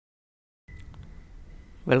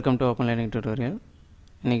Welcome to Open Learning Tutorial.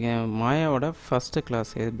 இன்றைக்கி மாயாவோட first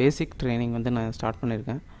class பேசிக் training வந்து நான் ஸ்டார்ட்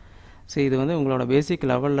பண்ணியிருக்கேன். ஸோ இது வந்து உங்களோட பேசிக்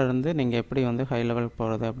லெவல்லேருந்து நீங்கள் எப்படி வந்து ஹை லெவல்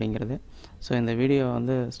போகிறது அப்படிங்கிறது. ஸோ இந்த வீடியோ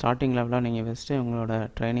வந்து ஸ்டார்டிங் லெவலாக நீங்கள் ஃபஸ்ட்டு உங்களோட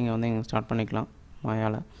ட்ரைனிங்கை வந்து நீங்கள் ஸ்டார்ட் பண்ணிக்கலாம்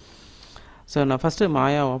மாயாவில். ஸோ நான் ஃபஸ்ட்டு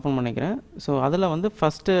மாயா ஓப்பன் பண்ணிக்கிறேன். ஸோ அதில் வந்து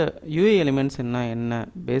ஃபஸ்ட்டு யூஏ எலிமெண்ட்ஸ் என்ன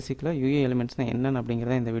பேசிக்கில் யூஏ எலிமெண்ட்ஸ்னால் என்னென்னு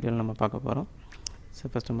அப்படிங்கிறத இந்த வீடியோவில் நம்ம பார்க்க போகிறோம். ஸோ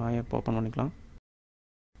ஃபஸ்ட்டு மாயா ஓப்பன் பண்ணிக்கலாம்.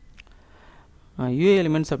 யூஏ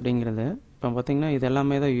எலிமெண்ட்ஸ் அப்படிங்கிறது இப்போ பார்த்திங்கன்னா இது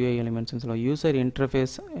எல்லாமே தான் யூஏ எலிமெண்ட்ஸ்னு சொல்லுவோம். யூசர்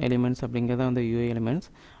இன்டர்ஃபேஸ் எலிமெண்ட்ஸ் அப்படிங்கிறத வந்து யூஏ எலிமெண்ட்ஸ்.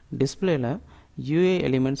 டிஸ்பிளேயில் யூஏ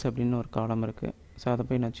எலிமெண்ட்ஸ் அப்படின்னு ஒரு காலம் இருக்குது. ஸோ அதை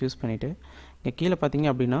போய் நான் சூஸ் பண்ணிவிட்டு இங்கே கீழே பார்த்திங்க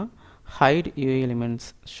அப்படின்னா height UA elements,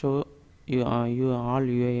 show all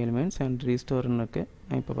UA elements and ரீஸ்டோர்னு இருக்குது.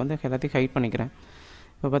 நான் இப்போ வந்து எல்லாத்தையும் ஹைட் பண்ணிக்கிறேன்.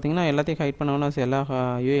 இப்போ பார்த்திங்கன்னா எல்லாத்தையும் ஹைட் பண்ணோன்னா எல்லா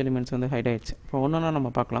யூஏ எலிமெண்ட்ஸ் வந்து ஹைட் ஆகிடுச்சு. இப்போ ஒன்று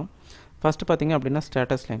நம்ம பார்க்கலாம். ஃபஸ்ட்டு பார்த்திங்க அப்படின்னா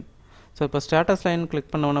ஸ்டேட்டஸ் லைன். ஸோ இப்போ ஸ்டேட்டஸ் லைன் கிளிக்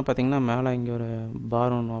பண்ணோன்னா பார்த்திங்கன்னா மேலே இங்கே ஒரு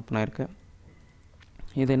பார் ஒன்று ஓப்பன் ஆகிருக்கு.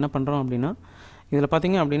 இது என்ன பண்ணுறோம் அப்படின்னா இதில்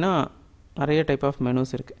பார்த்திங்க அப்படின்னா நிறைய டைப் ஆஃப்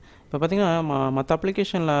மெனூஸ் இருக்குது. இப்போ பார்த்திங்கன்னா மற்ற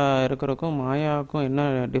அப்ளிகேஷனில் இருக்கிறக்கும் மாயாவுக்கும் என்ன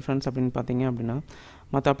டிஃப்ரென்ஸ் அப்படின்னு பார்த்திங்க அப்படின்னா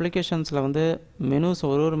மற்ற அப்ளிகேஷன்ஸில் வந்து மெனூஸ்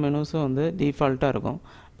ஒரு மெனூஸும் வந்து டிஃபால்ட்டாக இருக்கும்.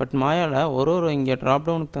 பட் மாயாவில் ஒரு இங்கே ட்ராப்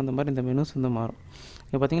டவுனுக்கு தகுந்த மாதிரி இந்த மெனூஸ் வந்து மாறும்.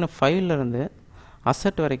 இப்போ பார்த்திங்கன்னா ஃபைல்லேருந்து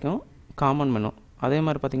அசெட் வரைக்கும் காமன் மெனு, அதே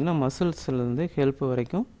மாதிரி பார்த்திங்கன்னா மசில்ஸ்லேருந்து ஹெல்ப்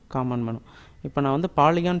வரைக்கும் காமன் மெனு. இப்போ நான் வந்து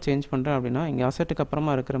பாலிகான் சேஞ்ச் பண்ணுறேன் அப்படின்னா இங்கே அசெட்டுக்கு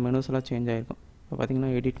அப்புறமா இருக்கிற மெனூஸ் எல்லாம் சேஞ்ச் ஆகிருக்கும். இப்போ பார்த்திங்கன்னா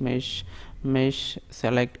எடிட் மெஷ்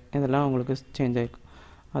செலக்ட் இதெல்லாம் உங்களுக்கு சேஞ்ச் ஆகிருக்கும்.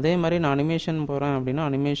 அதே மாதிரி நான் அனிமேஷன் போகிறேன் அப்படின்னா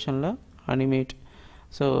அனிமேஷனில் animate,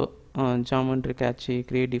 so geometry catchy,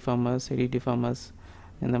 create டிஃபார்மர்ஸ், edit டிஃபார்மர்ஸ்,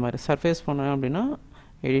 இந்த மாதிரி. சர்ஃபேஸ் போனேன் அப்படின்னா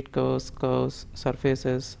edit curves,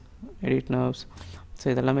 surfaces, edit nerves, so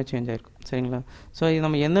இதெல்லாமே சேஞ்ச் ஆகிருக்கும். சரிங்களா? ஸோ இது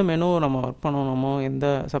நம்ம எந்த மெனு நம்ம ஒர்க் பண்ணணுமோ, எந்த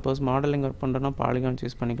சப்போஸ் மாடலிங் ஒர்க் பண்ணுறோன்னா பாலிகான்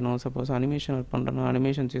சூஸ் பண்ணிக்கணும், சப்போஸ் அனிமேஷன் ஒர்க் பண்ணுறோன்னா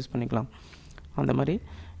அனிமேஷன் சூஸ் பண்ணிக்கலாம். அந்த மாதிரி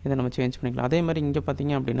இதை நம்ம சேஞ்ச் பண்ணிக்கலாம். அதே மாதிரி இங்கே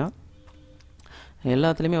பார்த்திங்க அப்படின்னா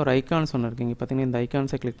எல்லாத்துலேயுமே ஒரு ஐக்கான்ஸ் ஒன்று இருக்குது. இங்கே பார்த்திங்கன்னா இந்த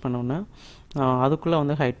ஐக்கான்ஸை கிளிக் பண்ணோன்னா அதுக்குள்ளே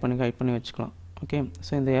வந்து ஹைட் பண்ணி வச்சுக்கலாம். ஓகே,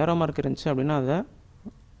 ஸோ இந்த ஏரோ மார்க் இருந்துச்சு அப்படின்னா அதை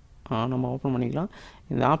நம்ம ஓப்பன் பண்ணிக்கலாம்.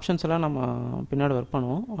 இந்த ஆப்ஷன்ஸ் எல்லாம் நம்ம பின்னாடி ஒர்க்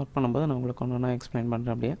பண்ணும்போது நான் உங்களுக்கு ஒன்று எக்ஸ்பிளைன்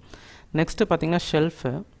பண்ணுறேன். அப்படியே நெக்ஸ்ட்டு பார்த்திங்கன்னா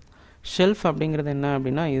ஷெல்ஃப் அப்படிங்கிறது என்ன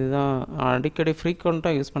அப்படின்னா இதுதான் அடிக்கடி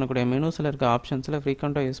ஃப்ரீக்வெண்ட்டாக யூஸ் பண்ணக்கூடிய மெனூஸில் இருக்க ஆப்ஷன்ஸில்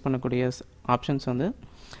ஃப்ரீக்வெண்ட்டாக யூஸ் பண்ணக்கூடிய ஆப்ஷன்ஸ் வந்து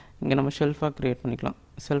இங்கே நம்ம ஷெல்ஃபாக க்ரியேட் பண்ணிக்கலாம்.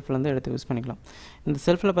 செல்ஃப்லேருந்து எடுத்து யூஸ் பண்ணிக்கலாம். இந்த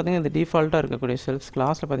செல்ஃபில் பார்த்திங்கன்னா இந்த டிஃபால்ட்டாக இருக்கக்கூடிய ஷெல்ஃப்ஸ்,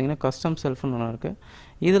 கிளாஸில் பார்த்திங்கன்னா கஸ்டம் செல்ஃப்னு ஒன்று இருக்குது.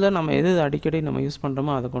 இதில் நம்ம எது அடிக்கடி நம்ம யூஸ்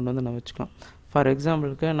பண்ணுறோமோ அதை கொண்டு வந்து நம்ம வச்சுக்கலாம். ஃபார்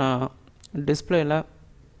எக்ஸாம்பிளுக்கு நான் டிஸ்பிளேயில்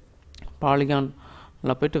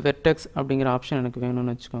பாலிகானில் போய்ட்டு வெர்டெக்ஸ் அப்படிங்கிற ஆப்ஷன் எனக்கு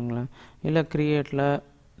வேணும்னு வச்சுக்கோங்களேன். இல்லை க்ரியேட்டில்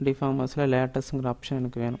டிஃபார்மர்ஸில் லேட்டஸ்ங்கிற ஆப்ஷன்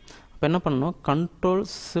எனக்கு வேணும். அப்போ என்ன பண்ணணும், கண்ட்ரோல்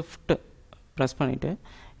ஷிஃப்ட் ப்ரெஸ் பண்ணிவிட்டு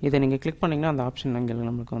இதை நீங்கள் கிளிக் பண்ணிங்கன்னா அந்த ஆப்ஷன் அங்கே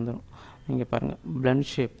நம்மளுக்கு வந்துடும். நீங்கள் பாருங்கள், பிளண்ட்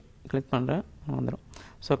ஷேப் கிளிக் பண்ணுறேன் வந்துடும்.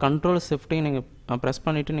 ஸோ கண்ட்ரோல் ஷிஃப்ட்டையும் நீங்கள் ப்ரெஸ்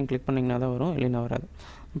பண்ணிவிட்டு நீங்கள் கிளிக் பண்ணிங்கன்னா தான் வரும், இல்லைன்னா வராது.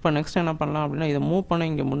 இப்போ நெக்ஸ்ட் என்ன பண்ணலாம் அப்படின்னா இதை மூவ் பண்ணி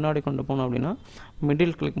இங்கே முன்னாடி கொண்டு போகணும் அப்படின்னா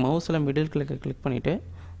மவுஸில் மிடில் கிளிக்கை கிளிக் பண்ணிவிட்டு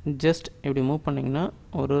ஜஸ்ட் இப்படி மூவ் பண்ணிங்கன்னா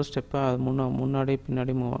ஒரு ஸ்டெப்பாக அது முன்னாடி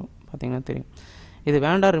பின்னாடி மூவ் ஆகும். பார்த்திங்கன்னா தெரியும். இது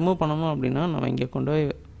வேண்டாம் ரிமூவ் பண்ணணும் அப்படின்னா நம்ம இங்கே கொண்டு போய்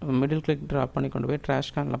மிடில் கிளிக் ட்ராப் பண்ணி கொண்டு போய் ட்ராஷ்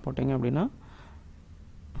கேனில் போட்டிங்க அப்படின்னா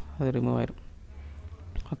அது ரிமூவ் ஆயிடும்.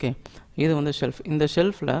 ஓகே, இது வந்து ஷெல்ஃப். இந்த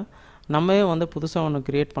ஷெல்ஃபில் நம்மவே வந்து புதுசாக ஒன்று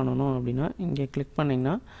க்ரியேட் பண்ணணும் அப்படின்னா இங்கே கிளிக்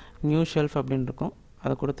பண்ணிங்கன்னா நியூ ஷெல்ஃப் அப்படின்னு இருக்கும்.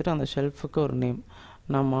 அதை கொடுத்துட்டு அந்த ஷெல்ஃபுக்கு ஒரு நேம்,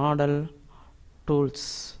 நான் மாடல் டூல்ஸ்,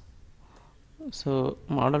 ஸோ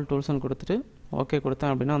மாடல் டூல்ஸ்ன்னு கொடுத்துட்டு ஓகே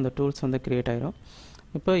கொடுத்தேன் அப்படின்னா அந்த டூல்ஸ் வந்து க்ரியேட் ஆகிரும்.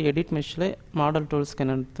 இப்போ எடிட் மெஷ்ஷில் மாடல் டூல்ஸ்க்கு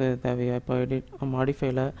என்னென்னு தேவையா, இப்போ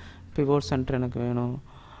மாடிஃபைல பிவோட் சென்டர் எனக்கு வேணும்.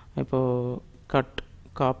 இப்போது கட்,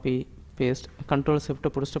 காப்பி, பேஸ்ட், கண்ட்ரோல் ஷிஃப்ட்டை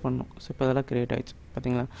பிடிச்சிட்டு பண்ணணும். ஸோ இப்போ இதெல்லாம் க்ரியேட் ஆகிடுச்சு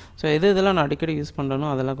பார்த்தீங்களா? ஸோ இதெல்லாம் நான் அடிக்கடி யூஸ் பண்ணுறனோ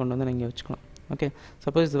அதெல்லாம் கொண்டு வந்து நீங்கள் வச்சுக்கலாம். ஓகே,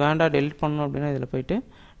 சப்போஸ் இது வேண்டாம் டெலிட் பண்ணணும் அப்படின்னா இதில் போய்ட்டு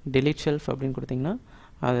டெலிட் ஷெல்ஃப் அப்படின்னு கொடுத்திங்கன்னா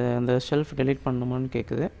அது அந்த ஷெல்ஃப் டெலிட் பண்ணணுமான்னு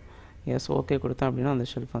கேட்குது. எஸ் ஓகே கொடுத்தேன் அப்படின்னா அந்த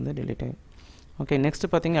ஷெல்ஃப் வந்து டெலிட் ஆகிடும். ஓகே,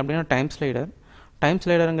 நெக்ஸ்ட்டு பார்த்திங்க அப்படின்னா டைம்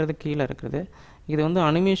ஸ்லைடருங்கிறது கீழே இருக்குது. இது வந்து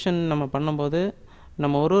அனிமேஷன் நம்ம பண்ணும்போது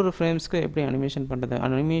நம்ம ஒரு ஃப்ரேம்ஸ்க்கு எப்படி அனிமேஷன் பண்ணுறது.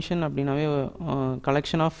 அனிமேஷன் அப்படின்னாவே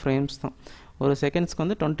கலெக்ஷன் ஆஃப் ஃப்ரேம்ஸ் தான். ஒரு செகண்ட்ஸ்க்கு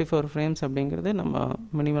வந்து 24 ஃப்ரேம்ஸ் அப்படிங்கிறது நம்ம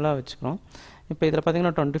மினிமலாக வச்சுக்கிறோம். இப்போ இதில்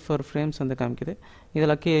பார்த்திங்கன்னா 24 ஃப்ரேம்ஸ் வந்து காமிக்குது.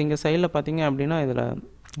 இதில் இங்கே சைடில் பார்த்திங்க அப்படின்னா இதில்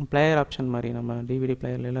பிளேயர் ஆப்ஷன் மாதிரி நம்ம டிவிடி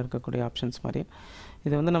பிளேயர்லாம் இருக்கக்கூடிய ஆப்ஷன்ஸ் மாதிரி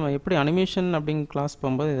இது வந்து நம்ம எப்படி அனிமேஷன் அப்படிங்கிற கிளாஸ்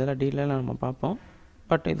போகும்போது இதெல்லாம் டீட்டெயிலாக நம்ம பார்ப்போம்.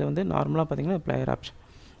 பட் இது வந்து நார்மலாக பார்த்திங்கன்னா பிளேயர் ஆப்ஷன்.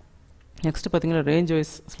 நெக்ஸ்ட்டு பார்த்திங்கன்னா ரேஞ்ச்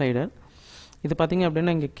வைஸ் ஸ்லைடர். இது பார்த்திங்க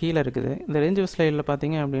அப்படின்னா இங்கே கீழே இருக்குது. இந்த ரேஞ்ச் வைஸ் ஸ்லைடில்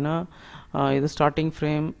பார்த்திங்க அப்படின்னா இது ஸ்டார்டிங்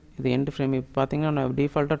ஃப்ரேம், இது எண்டு ஃப்ரேம். இப்போ பார்த்திங்கன்னா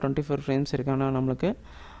டிஃபால்ட்டாக 24 ஃப்ரேம்ஸ் இருக்குது. ஆனால் நம்மளுக்கு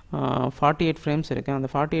 48 ஃப்ரேம்ஸ் இருக்குது. அந்த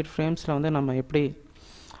 48 ஃப்ரேம்ஸில் வந்து நம்ம எப்படி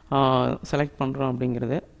செலக்ட் பண்ணுறோம்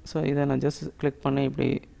அப்படிங்கிறது. ஸோ இதை நான் ஜஸ்ட் கிளிக் பண்ணி இப்படி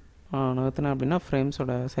நகர்த்தினேன் அப்படின்னா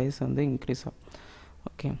ஃப்ரேம்ஸோட சைஸ் வந்து இன்க்ரீஸ் ஆகும்.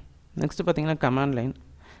 ஓகே, நெக்ஸ்ட்டு பார்த்திங்கன்னா கமாண்ட் லைன்.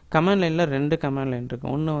 கமாண்ட் லைனில் 2 கமாண்ட் லைன்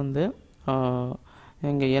இருக்குது. ஒன்று வந்து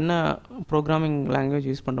இங்கே என்ன ப்ரோக்ராமிங் லாங்குவேஜ்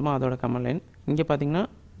யூஸ் பண்ணுறோமோ அதோட கமாண்ட் லைன். இங்கே பார்த்திங்கன்னா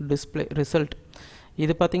டிஸ்பிளே ரிசல்ட்.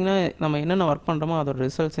 இது பார்த்திங்கன்னா நம்ம என்னென்ன ஒர்க் பண்ணுறோமோ அதோட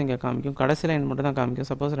ரிசல்ட்ஸ் இங்கே காமிக்கும். கடைசி லைன் மட்டும் தான் காமிக்கும்.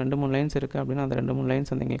 சப்போஸ் 2-3 லைன்ஸ் இருக்குது அப்படின்னா அந்த 2-3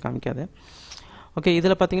 லைன்ஸ் வந்து இங்கே காமிக்காது. ஓகே,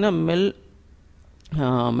 இதில் பார்த்திங்கன்னா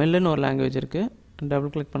மெல்லுன்னு ஒரு லாங்குவேஜ் இருக்குது.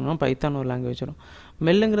 டபுள் கிளிக் பண்ணோம்னா பைத்தான் ஒரு லாங்குவேஜ் வரும்.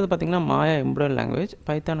 மெல்லுங்கிறது பார்த்திங்கன்னா மாயா எம்ப்ராய்டரி லாங்குவேஜ்.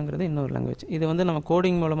 பைத்தானுங்கிறது இன்னொரு லாங்குவேஜ். இது வந்து நம்ம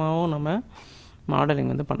கோடிங் மூலமாகவும் நம்ம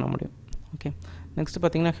மாடலிங் வந்து பண்ண முடியும். ஓகே, நெக்ஸ்ட்டு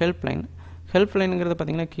பார்த்திங்கன்னா ஹெல்ப் லைன். ஹெல்ப் லைனுங்கிறது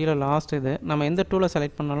பார்த்திங்கன்னா கீழே லாஸ்ட் இது நம்ம எந்த டூலை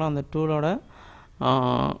செலக்ட் பண்ணாலும் அந்த டூலோட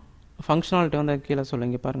ஃபங்க்ஷனாலிட்டி வந்து கீழே சொல்லும்.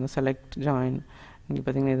 இங்கே பாருங்கள், செலக்ட் ஜாயின். இங்கே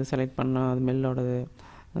பார்த்திங்கன்னா இதை செலக்ட் பண்ணால் அது மெல்லோடது,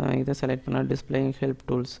 இதை செலக்ட் பண்ணால் டிஸ்பிளே ஹெல்ப்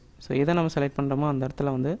டூல்ஸ். ஸோ இதை நம்ம செலக்ட் பண்ணுறோமோ அந்த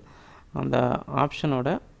இடத்துல வந்து அந்த ஆப்ஷனோட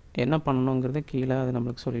என்ன பண்ணணுங்கிறது கீழே அது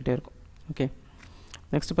நம்மளுக்கு சொல்லிகிட்டே இருக்கும். ஓகே,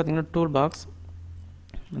 நெக்ஸ்ட்டு பார்த்திங்கன்னா டூல் பாக்ஸ்.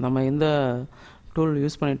 நம்ம எந்த டூல்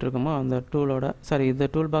யூஸ் பண்ணிகிட்ருக்கோமோ அந்த டூலோட இந்த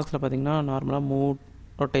டூல் பாக்ஸில் பார்த்திங்கன்னா நார்மலாக மூவ்,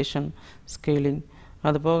 ரொட்டேஷன், ஸ்கேலிங்,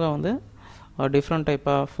 அது போக வந்து டிஃப்ரெண்ட் டைப்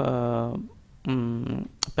ஆஃப்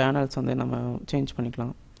பேனல்ஸ் வந்து நம்ம சேஞ்ச்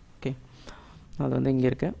பண்ணிக்கலாம். ஓகே, அது வந்து இங்கே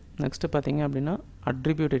இருக்குது. நெக்ஸ்ட்டு பார்த்திங்க அப்படின்னா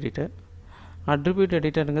அட்ரிபியூட் எடிட்டர். அட்ரிபியூட்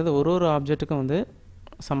எடிட்டருங்கிறது ஒரு ஆப்ஜெக்ட்டுக்கும் வந்து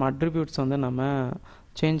சம் அட்ரிபியூட்ஸ் வந்து நம்ம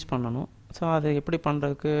சேஞ்ச் பண்ணணும். ஸோ அது எப்படி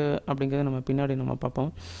பண்ணுறதுக்கு அப்படிங்கிறது நம்ம பின்னாடி நம்ம பார்ப்போம்.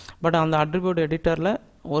 பட் அந்த அட்ரிபியூட் எடிட்டரில்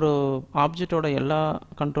ஒரு ஆப்ஜெக்டோட எல்லா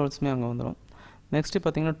கண்ட்ரோல்ஸுமே அங்கே வந்துடும். நெக்ஸ்ட்டு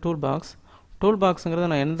பார்த்திங்கன்னா டூல் பாக்ஸ். டூல் பாக்ஸுங்கிறது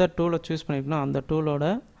நான் எந்த டூலை சூஸ் பண்ணியிருக்கேனோ அந்த டூலோட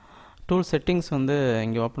டூல் செட்டிங்ஸ் வந்து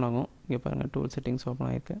இங்கே ஓப்பன் ஆகும். இங்கே பாருங்கள், டூல் செட்டிங்ஸ் ஓப்பன்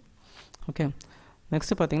ஆகிருக்கு. ஓகே,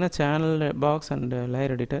 நெக்ஸ்ட்டு பார்த்திங்கன்னா channel box and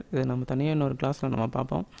layer editor. இது நம்ம தனியாக இன்னொரு கிளாஸில் நம்ம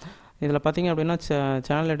பார்ப்போம். இதில் பார்த்திங்க அப்படின்னா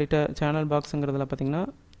சேனல் பாக்ஸுங்கிறதுல பார்த்திங்கன்னா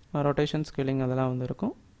ரொட்டேஷன், ஸ்கேலிங் அதெல்லாம் வந்து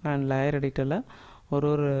இருக்கும். அண்ட் லேயர் எடிட்டரில்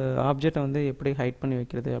ஒரு ஆப்ஜெக்டை வந்து எப்படி ஹைட் பண்ணி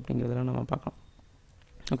வைக்கிறது அப்படிங்கிறதெல்லாம் நம்ம பார்க்கலாம்.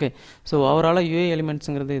 ஓகே, ஸோ ஓவராலாக யூஏ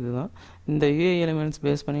எலிமெண்ட்ஸுங்கிறது இதுதான். இந்த யூஏ எலிமெண்ட்ஸ்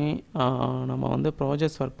பேஸ் பண்ணி நம்ம வந்து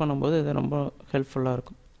ப்ராஜெக்ட்ஸ் ஒர்க் பண்ணும்போது இது ரொம்ப ஹெல்ப்ஃபுல்லாக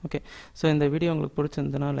இருக்கும். ஓகே, ஸோ இந்த வீடியோ உங்களுக்கு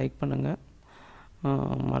பிடிச்சிருந்துன்னா லைக் பண்ணுங்கள்.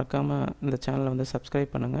 மறக்காமல் இந்த சேனலை வந்து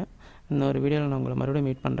சப்ஸ்கிரைப் பண்ணுங்கள். இன்னொரு வீடியோவில் நான் உங்களை மறுபடியும்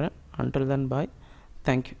மீட் பண்ணுறேன். Until then, bye.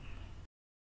 Thank you.